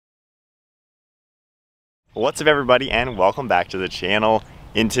What's up everybody, and welcome back to the channel.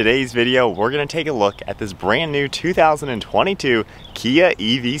 In today's video, we're going to take a look at this brand new 2022 Kia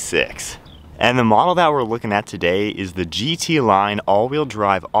EV6. And the model that we're looking at today is the GT Line all-wheel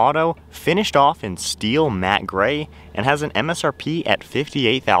drive auto, finished off in steel matte gray, and has an MSRP at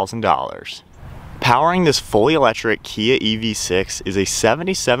 $58,000. Powering this fully electric Kia EV6 is a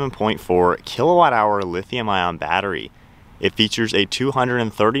 77.4 kilowatt hour lithium-ion battery. It features a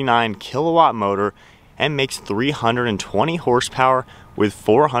 239 kilowatt motor and makes 320 horsepower with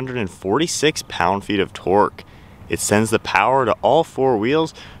 446 pound-feet of torque. It sends the power to all four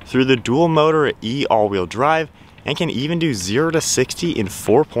wheels through the dual motor E all-wheel drive and can even do 0 to 60 in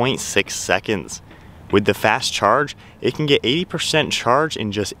 4.6 seconds. With the fast charge, it can get 80% charge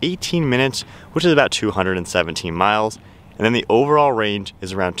in just 18 minutes, which is about 217 miles, and then the overall range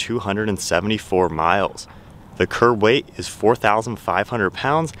is around 274 miles. The curb weight is 4,500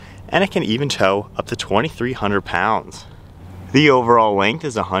 pounds, and it can even tow up to 2,300 pounds. The overall length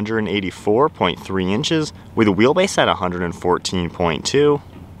is 184.3 inches, with a wheelbase at 114.2.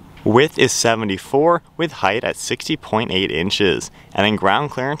 Width is 74, with height at 60.8 inches, and then ground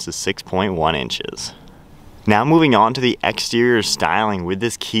clearance is 6.1 inches. Now moving on to the exterior styling with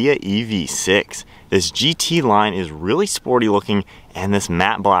this Kia EV6. This GT line is really sporty looking, and this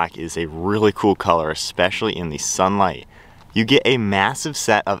matte black is a really cool color, especially in the sunlight. You get a massive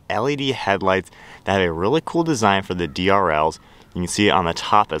set of LED headlights that have a really cool design for the DRLs. You can see it on the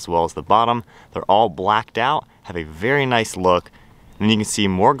top as well as the bottom. They're all blacked out, have a very nice look. And you can see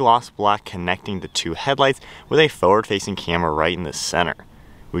more gloss black connecting the two headlights with a forward-facing camera right in the center.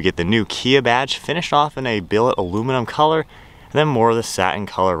 We get the new Kia badge finished off in a billet aluminum color, and then more of the satin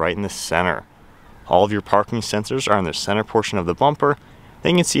color right in the center. All of your parking sensors are in the center portion of the bumper.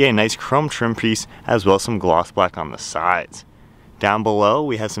 Then you can see a nice chrome trim piece as well as some gloss black on the sides. Down below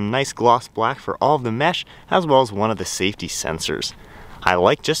we have some nice gloss black for all of the mesh as well as one of the safety sensors. I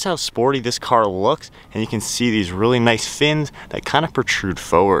like just how sporty this car looks, and you can see these really nice fins that kind of protrude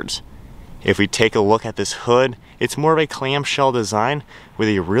forwards. If we take a look at this hood, it's more of a clamshell design with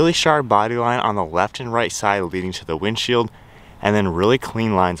a really sharp body line on the left and right side leading to the windshield, and then really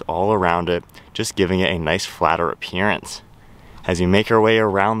clean lines all around it, just giving it a nice flatter appearance. As you make our way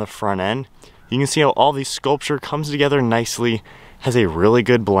around the front end, you can see how all these sculpture comes together nicely, has a really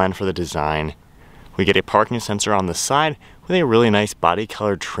good blend for the design. We get a parking sensor on the side with a really nice body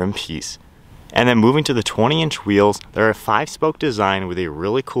colored trim piece. And then moving to the 20-inch wheels, they're a 5-spoke design with a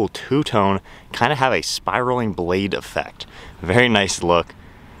really cool two-tone, kind of have a spiraling blade effect. Very nice look.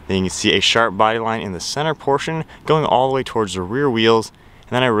 Then you can see a sharp body line in the center portion going all the way towards the rear wheels.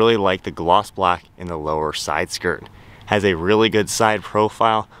 And then I really like the gloss black in the lower side skirt. Has a really good side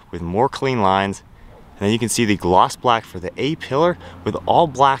profile with more clean lines. And then you can see the gloss black for the A pillar with all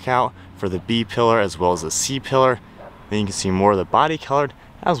black out for the B pillar as well as the C pillar. Then you can see more of the body colored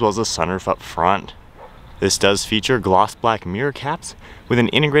as well as the sunroof up front. This does feature gloss black mirror caps with an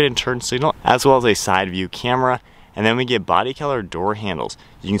integrated turn signal as well as a side view camera, and then we get body colored door handles.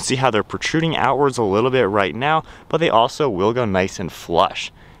 You can see how they're protruding outwards a little bit right now, but they also will go nice and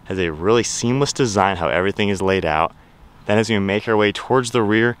flush. Has a really seamless design how everything is laid out. Then as we make our way towards the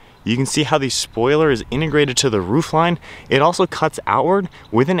rear, you can see how the spoiler is integrated to the roofline. It also cuts outward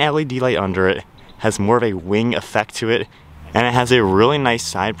with an LED light under it, has more of a wing effect to it, and it has a really nice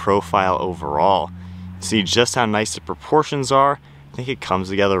side profile overall. See just how nice the proportions are. I think it comes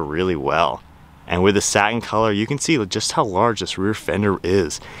together really well. And with the satin color, you can see just how large this rear fender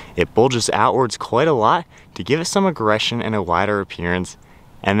is. It bulges outwards quite a lot to give it some aggression and a wider appearance.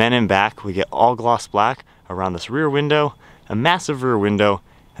 And then in back, we get all gloss black around this rear window, a massive rear window,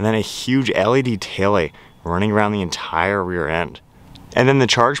 and then a huge LED taillight running around the entire rear end. And then the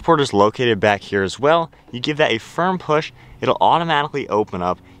charge port is located back here as well. You give that a firm push, it'll automatically open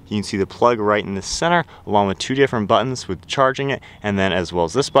up. You can see the plug right in the center along with two different buttons with charging it, and then as well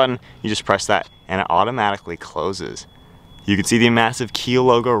as this button, you just press that and it automatically closes. You can see the massive Kia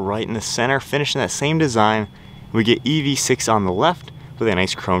logo right in the center, finishing that same design. We get EV6 on the left with a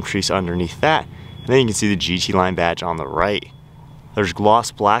nice chrome piece underneath that, and then you can see the GT Line badge on the right. There's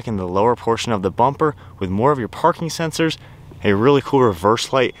gloss black in the lower portion of the bumper with more of your parking sensors, a really cool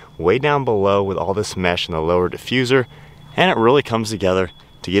reverse light way down below with all this mesh in the lower diffuser, and it really comes together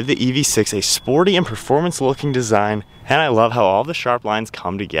to give the EV6 a sporty and performance looking design, and I love how all the sharp lines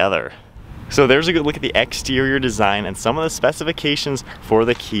come together. So there's a good look at the exterior design and some of the specifications for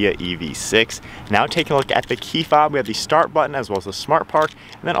the Kia EV6. Now taking a look at the key fob, we have the start button as well as the smart park,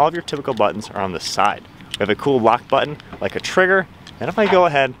 and then all of your typical buttons are on the side. We have a cool lock button like a trigger, and if I go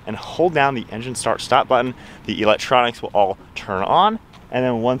ahead and hold down the engine start stop button, the electronics will all turn on, and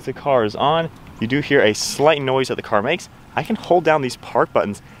then once the car is on, you do hear a slight noise that the car makes. I can hold down these park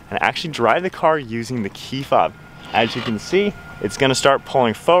buttons and actually drive the car using the key fob. As you can see, it's gonna start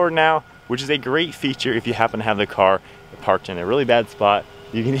pulling forward now, which is a great feature if you happen to have the car parked in a really bad spot.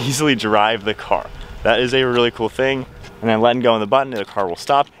 You can easily drive the car. That is a really cool thing. And then letting go on the button, the car will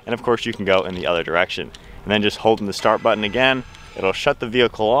stop, and of course you can go in the other direction. And then just holding the start button again, it'll shut the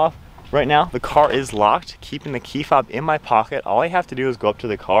vehicle off. Right now, the car is locked, keeping the key fob in my pocket. All I have to do is go up to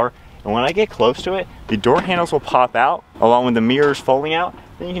the car, and when I get close to it, the door handles will pop out, along with the mirrors folding out.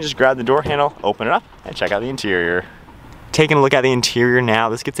 Then you can just grab the door handle, open it up, and check out the interior. Taking a look at the interior now,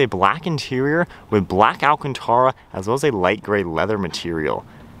 this gets a black interior with black alcantara, as well as a light gray leather material.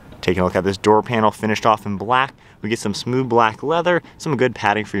 Taking a look at this door panel finished off in black, we get some smooth black leather, some good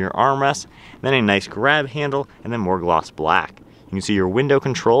padding for your armrest, then a nice grab handle, and then more gloss black. You can see your window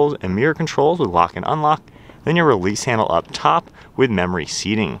controls and mirror controls with lock and unlock, then your release handle up top with memory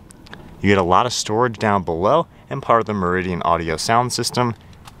seating. You get a lot of storage down below and part of the Meridian audio sound system.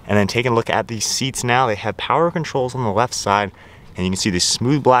 And then taking a look at these seats now, they have power controls on the left side, and you can see the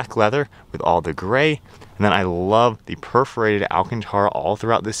smooth black leather with all the gray. And then I love the perforated alcantara all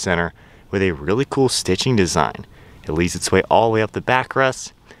throughout the center with a really cool stitching design. It leads its way all the way up the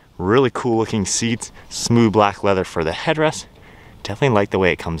backrest. Really cool looking seats, smooth black leather for the headrest. Definitely like the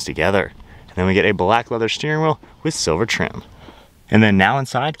way it comes together. And then we get a black leather steering wheel with silver trim. And then now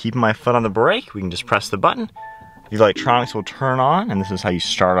inside, keeping my foot on the brake, we can just press the button. The electronics will turn on, and this is how you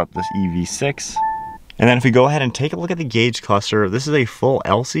start up this EV6. And then if we go ahead and take a look at the gauge cluster, this is a full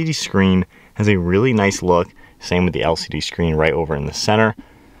LCD screen, has a really nice look. Same with the LCD screen right over in the center.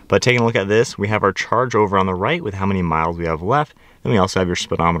 But taking a look at this, we have our charge over on the right with how many miles we have left. Then we also have your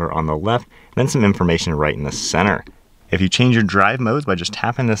speedometer on the left, and then some information right in the center. If you change your drive modes by just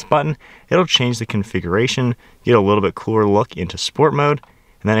tapping this button, it'll change the configuration, get a little bit cooler look into sport mode,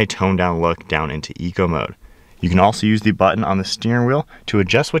 and then a toned down look down into eco mode. You can also use the button on the steering wheel to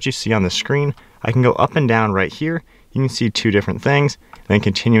adjust what you see on the screen. I can go up and down right here. You can see two different things. Then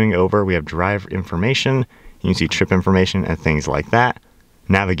continuing over, we have drive information. You can see trip information and things like that.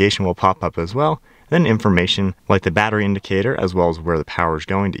 Navigation will pop up as well. Then information like the battery indicator, as well as where the power is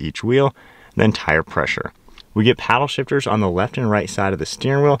going to each wheel. Then tire pressure. We get paddle shifters on the left and right side of the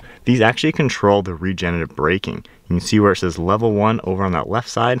steering wheel. These actually control the regenerative braking. You can see where it says level 1 over on that left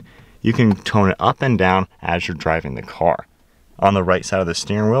side. You can tone it up and down as you're driving the car. On the right side of the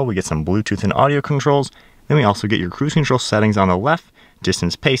steering wheel, we get some Bluetooth and audio controls. Then we also get your cruise control settings on the left,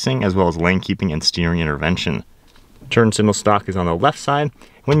 distance pacing, as well as lane keeping and steering intervention. Turn signal stock is on the left side.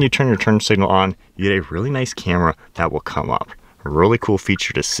 When you turn your turn signal on, you get a really nice camera that will come up. A really cool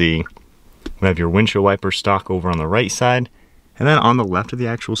feature to see. We have your windshield wiper stock over on the right side. And then on the left of the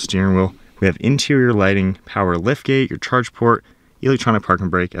actual steering wheel, we have interior lighting, power liftgate, your charge port, electronic parking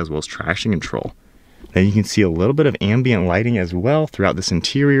brake, as well as traction control. Then you can see a little bit of ambient lighting as well throughout this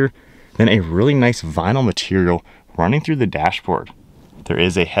interior. Then a really nice vinyl material running through the dashboard. There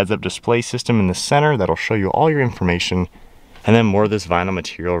is a heads-up display system in the center that'll show you all your information. And then more of this vinyl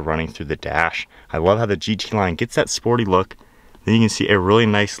material running through the dash. I love how the GT line gets that sporty look. Then you can see a really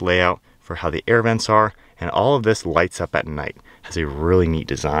nice layout for how the air vents are, and all of this lights up at night. Has a really neat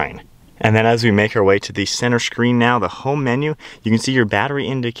design. And then as we make our way to the center screen now, the home menu, you can see your battery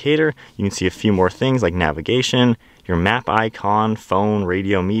indicator. You can see a few more things like navigation, your map icon, phone,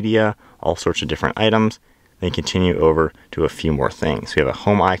 radio, media, all sorts of different items. Then continue over to a few more things. We have a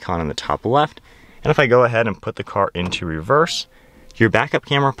home icon in the top left. And if I go ahead and put the car into reverse, your backup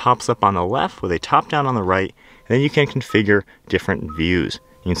camera pops up on the left with a top down on the right. And then you can configure different views.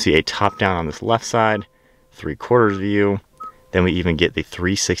 You can see a top down on this left side, 3/4 view. Then we even get the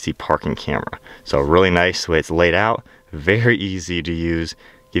 360 parking camera. So really nice the way it's laid out, very easy to use,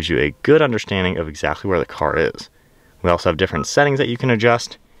 gives you a good understanding of exactly where the car is. We also have different settings that you can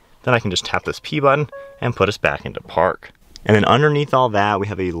adjust. Then I can just tap this P button and put us back into park. And then underneath all that, we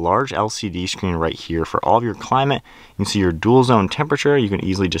have a large LCD screen right here for all of your climate. You can see your dual zone temperature. You can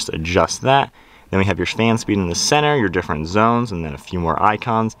easily just adjust that. Then we have your fan speed in the center, your different zones, and then a few more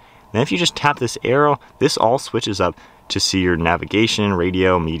icons. Then if you just tap this arrow, this all switches up to see your navigation,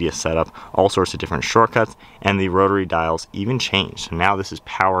 radio, media setup, all sorts of different shortcuts, and the rotary dials even change. So now this is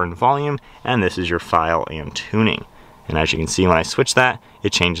power and volume, and this is your file and tuning. And as you can see, when I switch that,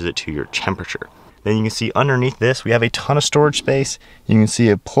 it changes it to your temperature. Then you can see underneath this, we have a ton of storage space. You can see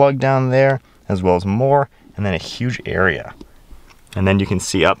a plug down there, as well as more, and then a huge area. And then you can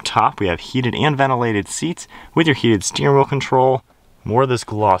see up top, we have heated and ventilated seats with your heated steering wheel control, more of this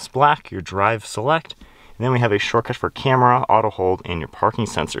gloss black, your drive select, and then we have a shortcut for camera, auto hold, and your parking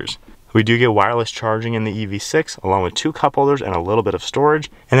sensors. We do get wireless charging in the EV6, along with 2 cup holders and a little bit of storage,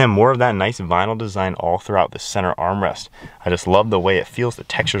 and then more of that nice vinyl design all throughout the center armrest. I just love the way it feels. The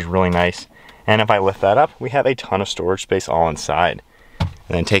texture is really nice. And if I lift that up, we have a ton of storage space all inside.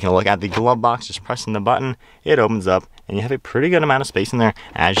 And then taking a look at the glove box, just pressing the button, it opens up, and you have a pretty good amount of space in there,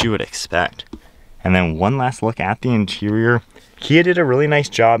 as you would expect. And then one last look at the interior. Kia did a really nice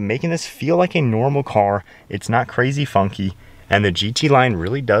job making this feel like a normal car. It's not crazy funky. And the GT line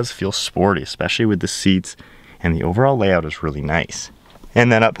really does feel sporty, especially with the seats, and the overall layout is really nice.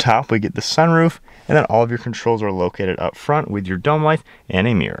 And then up top, we get the sunroof, and then all of your controls are located up front with your dome lights and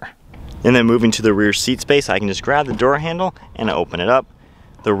a mirror. And then moving to the rear seat space, I can just grab the door handle and open it up.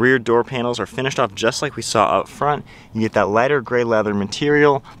 The rear door panels are finished off just like we saw up front. You get that lighter gray leather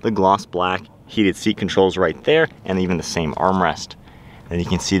material, the gloss black, heated seat controls right there, and even the same armrest. And you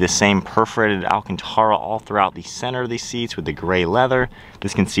can see the same perforated alcantara all throughout the center of these seats with the gray leather.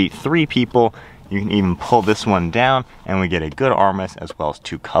 This can seat 3 people. You can even pull this one down and we get a good armrest as well as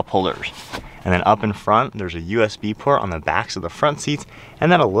 2 cup holders. And then up in front, there's a USB port on the backs of the front seats,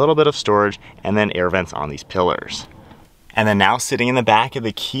 and then a little bit of storage, and then air vents on these pillars. And then now sitting in the back of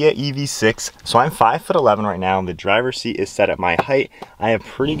the Kia EV6, so I'm 5'11" right now, and the driver's seat is set at my height. I have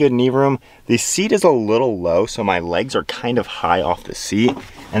pretty good knee room. The seat is a little low, so my legs are kind of high off the seat.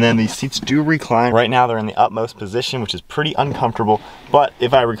 And then these seats do recline. Right now they're in the utmost position, which is pretty uncomfortable, but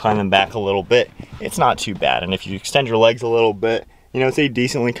if I recline them back a little bit, it's not too bad. And if you extend your legs a little bit, you know, it's a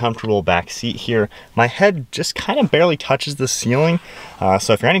decently comfortable back seat here. My head just kind of barely touches the ceiling.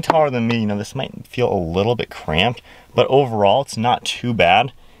 So if you're any taller than me, you know, this might feel a little bit cramped, but overall it's not too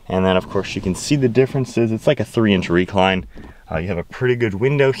bad. And then of course you can see the differences. It's like a 3-inch recline. You have a pretty good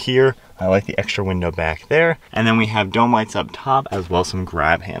window here. I like the extra window back there. And then we have dome lights up top as well as some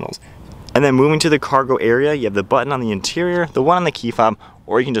grab handles. And then moving to the cargo area, you have the button on the interior, the one on the key fob,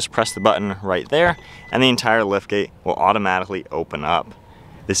 or you can just press the button right there and the entire liftgate will automatically open up.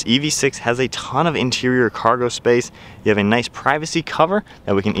 This EV6 has a ton of interior cargo space. You have a nice privacy cover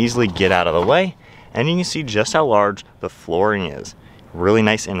that we can easily get out of the way, and you can see just how large the flooring is. Really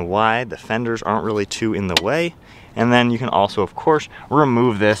nice and wide. The fenders aren't really too in the way. And then you can also, of course,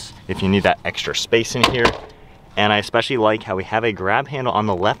 remove this if you need that extra space in here. And I especially like how we have a grab handle on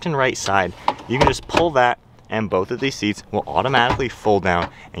the left and right side. You can just pull that and both of these seats will automatically fold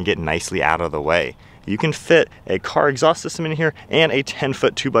down and get nicely out of the way. You can fit a car exhaust system in here and a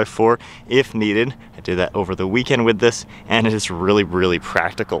 10-foot 2x4 if needed. I did that over the weekend with this, and it is really, really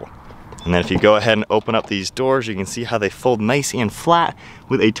practical. And then if you go ahead and open up these doors, you can see how they fold nice and flat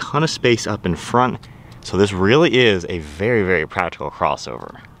with a ton of space up in front. So this really is a very, very practical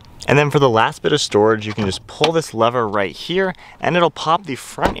crossover. And then for the last bit of storage, you can just pull this lever right here and it'll pop the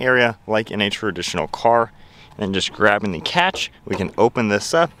front area like in a traditional car. And then just grabbing the catch, we can open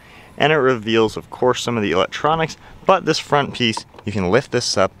this up and it reveals, of course, some of the electronics, but this front piece, you can lift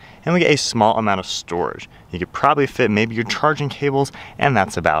this up and we get a small amount of storage. You could probably fit maybe your charging cables, and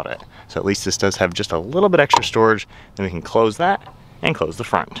that's about it. So at least this does have just a little bit extra storage. Then we can close that and close the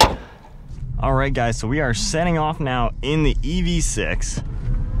front. All right, guys, so we are setting off now in the EV6.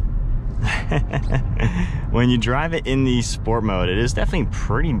 When you drive it in the sport mode, it is definitely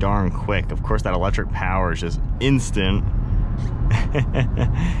pretty darn quick. Of course, that electric power is just instant.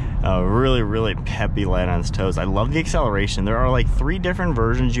 Really, really peppy light on its toes. I love the acceleration. There are like 3 different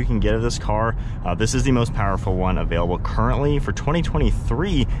versions you can get of this car. This is the most powerful one available currently. For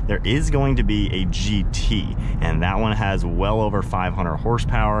 2023, there is going to be a GT, and that one has well over 500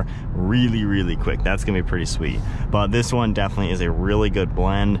 horsepower. Really, really quick. That's gonna be pretty sweet. But this one definitely is a really good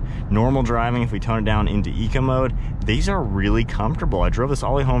blend. Normal driving, if we tone it down into eco mode, these are really comfortable. I drove this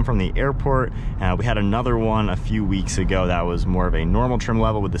all the way home from the airport. We had another one a few weeks ago that was more of a normal trim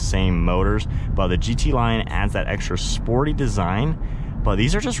level with the same motors, but the GT line adds that extra sporty design. But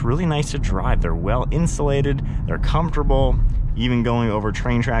these are just really nice to drive. They're well insulated, they're comfortable. Even going over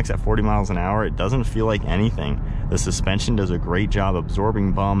train tracks at 40 miles an hour, it doesn't feel like anything. The suspension does a great job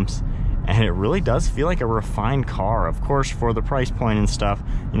absorbing bumps, and it really does feel like a refined car. Of course, for the price point and stuff,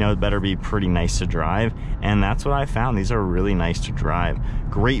 you know, it better be pretty nice to drive, and that's what I found. These are really nice to drive.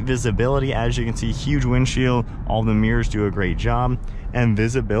 Great visibility, as you can see, huge windshield, all the mirrors do a great job, and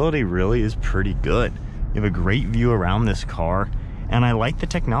visibility really is pretty good. You have a great view around this car, and I like the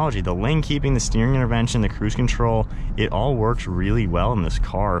technology, the lane keeping, the steering intervention, the cruise control, it all works really well in this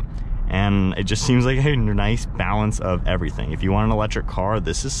car. And it just seems like a nice balance of everything. If you want an electric car,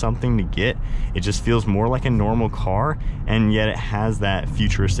 this is something to get. It just feels more like a normal car, and yet it has that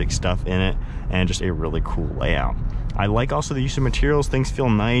futuristic stuff in it, and just a really cool layout. I like also the use of materials. Things feel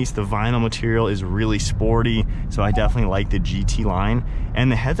nice. The vinyl material is really sporty, so I definitely like the GT line.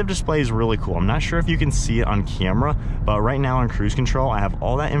 And the heads-up display is really cool. I'm not sure if you can see it on camera, but right now on cruise control, I have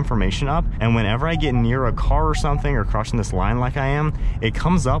all that information up, and whenever I get near a car or something or crossing this line like I am, it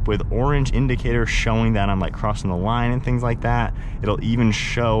comes up with orange indicators showing that I'm like crossing the line and things like that. It'll even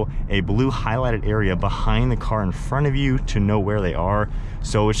show a blue highlighted area behind the car in front of you to know where they are.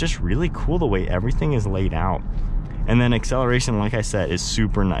 So it's just really cool the way everything is laid out. And then acceleration, like I said, is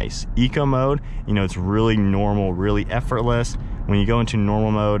super nice. Eco mode, you know, it's really normal, really effortless. When you go into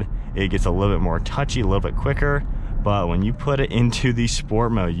normal mode, it gets a little bit more touchy, a little bit quicker. But when you put it into the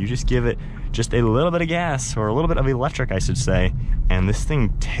sport mode, you just give it just a little bit of gas, or a little bit of electric, I should say, and this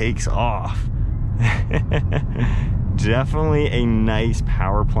thing takes off. Definitely a nice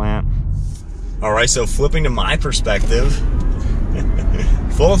power plant. All right, so flipping to my perspective,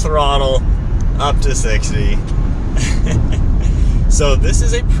 full throttle, up to 60. So this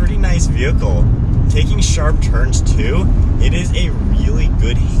is a pretty nice vehicle. Taking sharp turns too, it is a really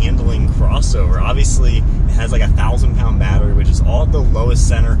good handling crossover. Obviously, it has like a 1,000-pound battery, which is all at the lowest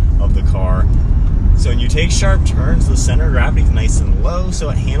center of the car. So when you take sharp turns, the center of gravity is nice and low, so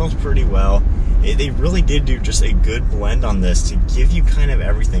it handles pretty well. They really did do just a good blend on this to give you kind of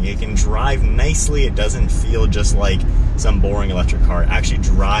everything. It can drive nicely. It doesn't feel just like some boring electric car. It actually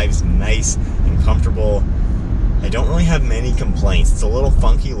drives nice and comfortable. I don't really have many complaints. It's a little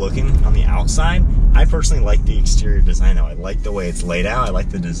funky looking on the outside. I personally like the exterior design though. I like the way it's laid out. I like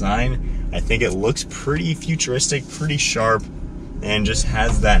the design. I think it looks pretty futuristic, pretty sharp, and just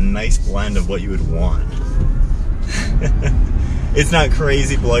has that nice blend of what you would want. It's not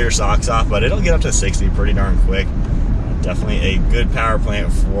crazy, blow your socks off, but it'll get up to 60 pretty darn quick. Definitely a good power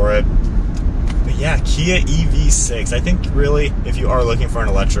plant for it. But yeah, Kia EV6. I think really, if you are looking for an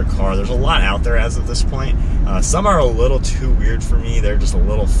electric car, there's a lot out there as of this point. Some are a little too weird for me. They're just a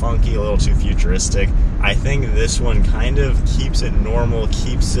little funky, a little too futuristic. I think this one kind of keeps it normal,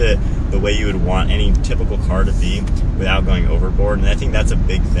 keeps it the way you would want any typical car to be without going overboard. And I think that's a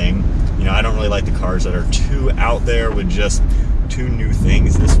big thing. You know, I don't really like the cars that are too out there with just two new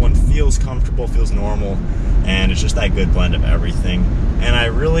things. This one feels comfortable, feels normal, and it's just that good blend of everything. And I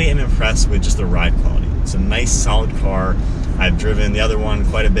really am impressed with just the ride quality. It's a nice, solid car. I've driven the other one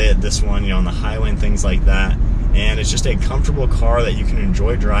quite a bit, this one, you know, on the highway and things like that. And it's just a comfortable car that you can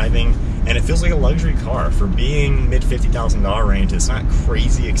enjoy driving, and it feels like a luxury car. For being mid $50,000 range, it's not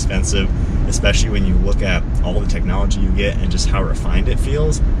crazy expensive, especially when you look at all the technology you get and just how refined it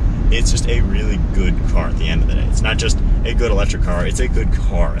feels. It's just a really good car at the end of the day. It's not just a good electric car, it's a good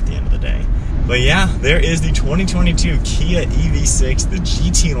car at the end of the day. But yeah, there is the 2022 Kia EV6, the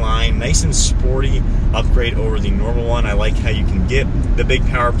GT line, nice and sporty upgrade over the normal one. I like how you can get the big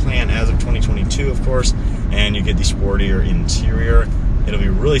power plant as of 2022, of course, and you get the sportier interior. It'll be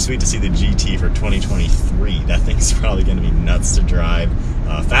really sweet to see the GT for 2023. That thing's probably going to be nuts to drive.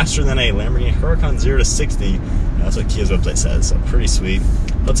 Faster than a Lamborghini Huracan 0 to 60. That's what Kia's website says, so pretty sweet.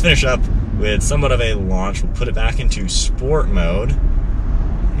 Let's finish up with somewhat of a launch. We'll put it back into sport mode,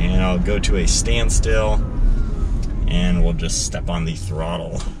 and I'll go to a standstill, and we'll just step on the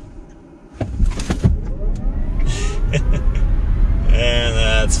throttle. And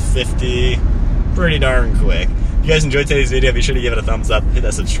that's 50, pretty darn quick. If you guys enjoyed today's video, be sure to give it a thumbs up, hit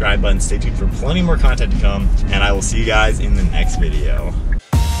that subscribe button, stay tuned for plenty more content to come, and I will see you guys in the next video.